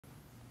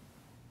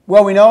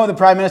Well, we know the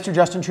Prime Minister,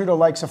 Justin Trudeau,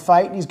 likes a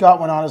fight, and he's got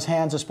one on his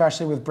hands,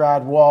 especially with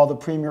Brad Wall, the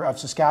Premier of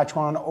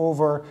Saskatchewan,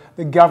 over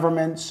the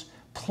government's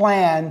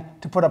plan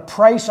to put a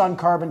price on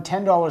carbon,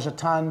 $10 a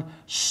ton,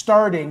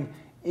 starting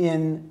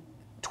in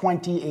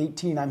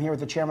 2018. I'm here with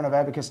the chairman of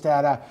Abacus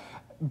Data,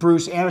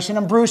 Bruce Anderson.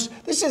 And Bruce,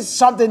 this is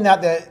something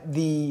that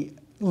the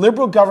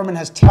Liberal government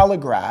has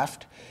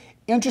telegraphed.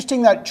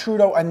 Interesting that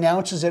Trudeau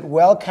announces it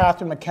while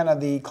Catherine McKenna,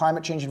 the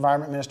Climate Change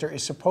Environment Minister,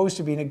 is supposed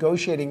to be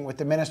negotiating with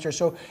the minister.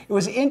 So it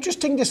was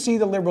interesting to see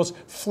the Liberals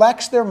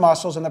flex their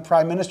muscles and the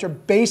Prime Minister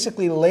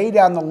basically lay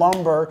down the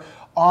lumber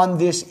on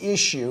this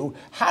issue.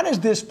 How does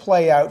this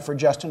play out for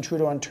Justin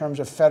Trudeau in terms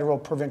of federal,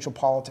 provincial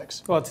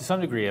politics? Well, to some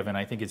degree, Evan,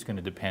 I think it's going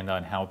to depend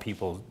on how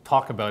people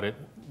talk about it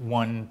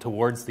one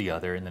towards the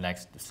other in the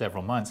next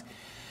several months.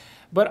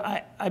 But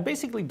I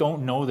basically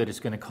don't know that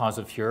it's going to cause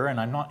a furor, and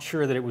I'm not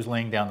sure that it was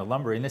laying down the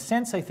lumber. In a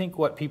sense, I think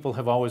what people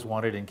have always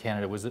wanted in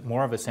Canada was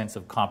more of a sense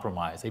of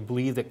compromise. They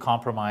believe that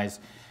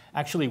compromise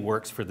actually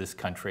works for this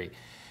country.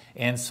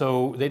 And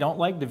so they don't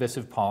like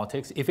divisive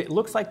politics. If it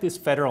looks like this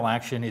federal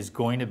action is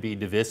going to be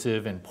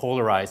divisive and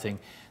polarizing,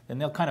 then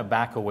they'll kind of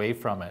back away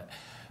from it.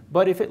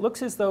 But if it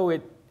looks as though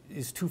it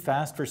is too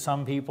fast for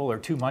some people, or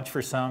too much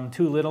for some,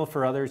 too little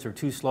for others, or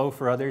too slow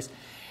for others,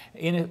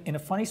 in a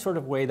funny sort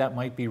of way, that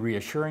might be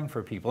reassuring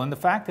for people. And the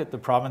fact that the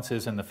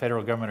provinces and the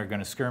federal government are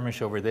going to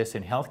skirmish over this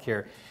in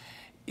healthcare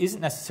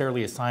isn't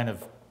necessarily a sign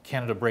of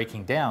Canada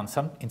breaking down.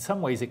 In some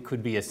ways, it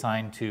could be a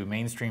sign to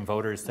mainstream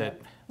voters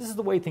that this is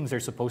the way things are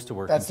supposed to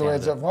work. That's the way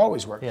it's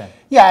always worked. Yeah.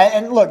 Yeah,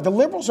 and look, the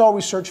Liberals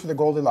always search for the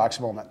Goldilocks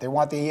moment. They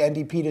want the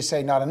NDP to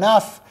say not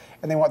enough,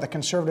 and they want the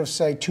Conservatives to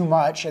say too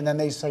much, and then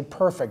they say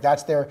perfect.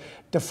 That's their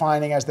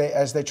defining as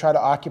they try to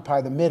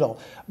occupy the middle.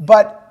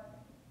 But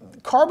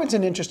carbon's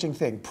an interesting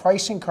thing,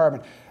 pricing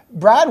carbon.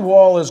 Brad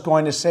Wall is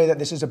going to say that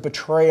this is a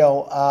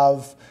betrayal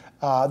of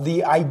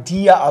the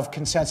idea of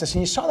consensus.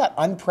 And you saw that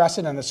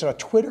unprecedented sort of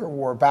Twitter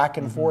war back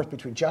and forth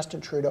between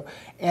Justin Trudeau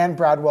and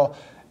Brad Wall.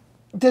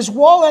 Does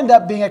Wall end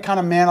up being a kind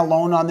of man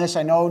alone on this?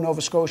 I know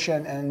Nova Scotia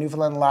and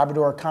Newfoundland and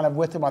Labrador are kind of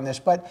with him on this,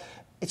 but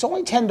it's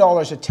only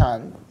 $10 a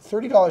ton,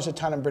 $30 a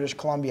ton in British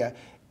Columbia.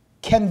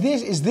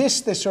 Is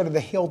this the sort of the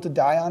hill to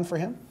die on for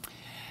him?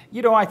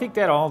 You know, I think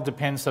that all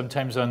depends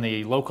sometimes on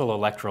the local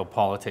electoral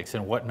politics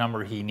and what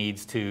number he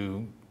needs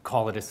to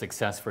call it a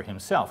success for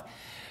himself.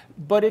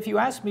 But if you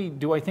ask me,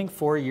 do I think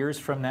 4 years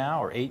from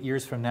now or 8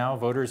 years from now,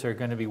 voters are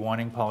going to be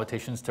wanting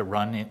politicians to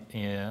run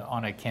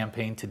on a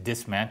campaign to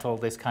dismantle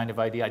this kind of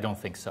idea? I don't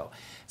think so.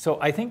 So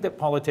I think that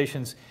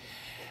politicians,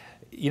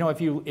 you know, if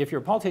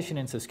you're a politician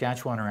in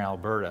Saskatchewan or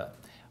Alberta,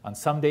 on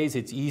some days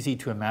it's easy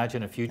to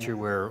imagine a future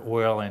where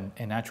oil and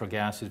natural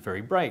gas is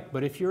very bright.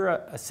 But if you're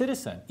a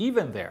citizen,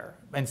 even there,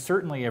 and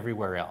certainly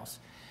everywhere else,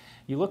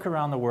 you look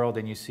around the world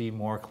and you see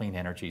more clean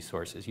energy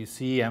sources. You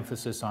see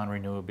emphasis on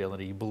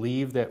renewability. You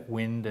believe that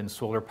wind and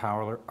solar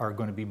power are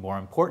going to be more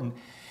important.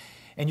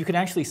 And you can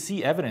actually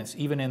see evidence,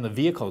 even in the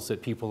vehicles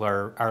that people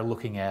are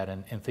looking at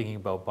and thinking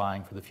about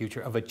buying for the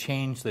future, of a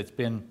change that's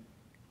been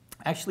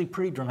actually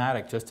pretty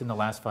dramatic just in the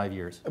last 5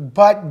 years.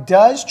 But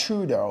does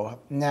Trudeau,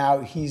 now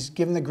he's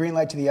given the green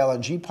light to the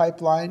LNG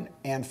pipeline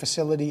and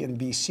facility in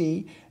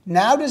BC,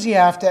 now does he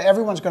have to,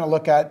 everyone's going to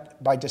look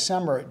at, by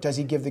December, does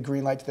he give the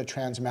green light to the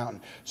Trans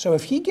Mountain? So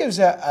if he gives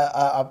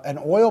an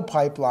oil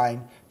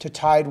pipeline to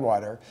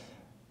Tidewater,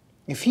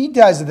 if he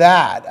does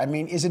that, I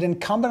mean, is it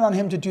incumbent on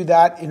him to do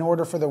that in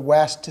order for the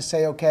West to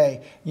say,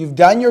 okay, you've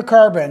done your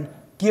carbon,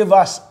 give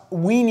us,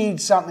 we need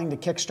something to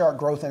kickstart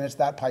growth, and it's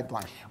that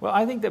pipeline? Well,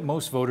 I think that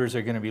most voters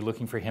are going to be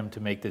looking for him to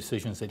make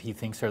decisions that he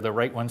thinks are the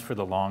right ones for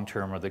the long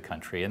term of the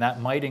country, and that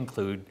might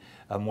include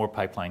more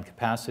pipeline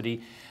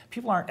capacity.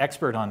 People aren't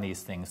expert on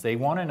these things. They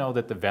want to know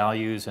that the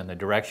values and the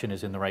direction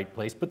is in the right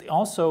place, but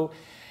also,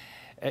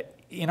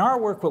 in our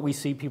work, what we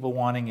see people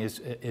wanting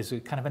is a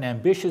kind of an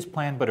ambitious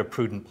plan, but a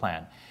prudent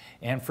plan.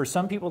 And for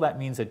some people, that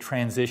means a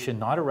transition,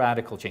 not a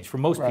radical change. For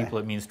most people,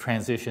 it means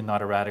transition,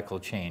 not a radical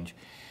change.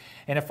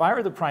 And if I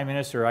were the Prime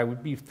Minister, I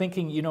would be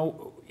thinking, you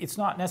know, it's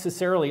not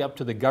necessarily up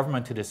to the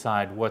government to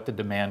decide what the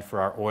demand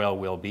for our oil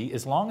will be.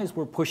 As long as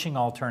we're pushing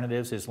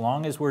alternatives, as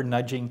long as we're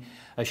nudging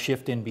a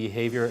shift in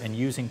behavior and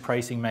using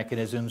pricing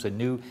mechanisms and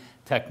new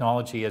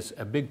technology as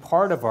a big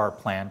part of our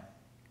plan,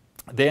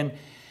 then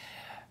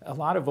a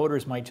lot of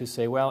voters might just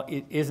say, well,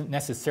 it isn't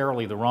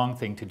necessarily the wrong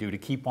thing to do to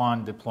keep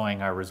on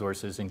deploying our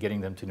resources and getting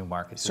them to new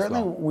markets.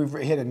 Certainly, we've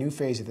hit a new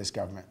phase of this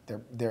government.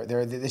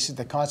 This is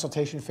the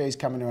consultation phase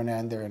coming to an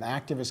end. They're an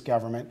activist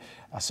government.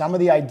 Some of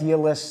the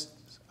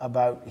idealists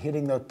about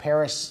hitting the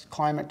Paris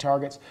climate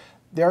targets,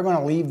 they're going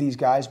to leave these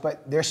guys,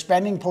 but they're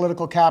spending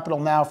political capital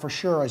now for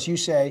sure, as you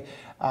say.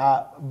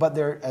 But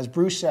they're, as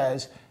Bruce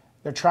says,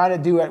 they're trying to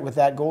do it with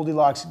that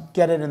Goldilocks,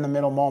 get it in the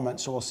middle moment.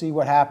 So we'll see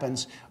what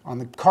happens on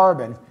the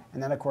carbon.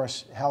 And then, of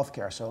course,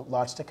 healthcare. So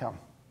lots to come.